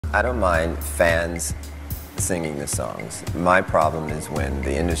I don't mind fans singing the songs. My problem is when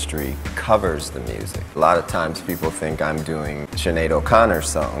the industry covers the music. A lot of times people think I'm doing Sinead O'Connor's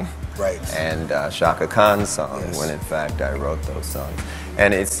song and Shaka Khan's song, when in fact I wrote those songs.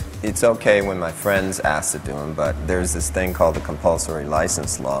 And it's okay when my friends ask to do them, but there's this thing called the compulsory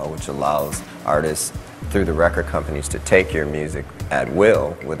license law, which allows artists through the record companies to take your music at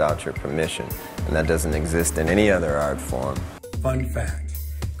will without your permission. And that doesn't exist in any other art form. Fun fact,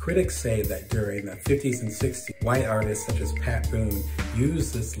 critics say that during the 50s and 60s, white artists such as Pat Boone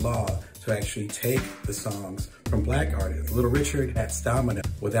used this law to actually take the songs from black artists, Little Richard, Fats Domino,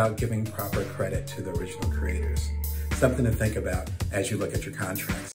 without giving proper credit to the original creators. Something to think about as you look at your contracts.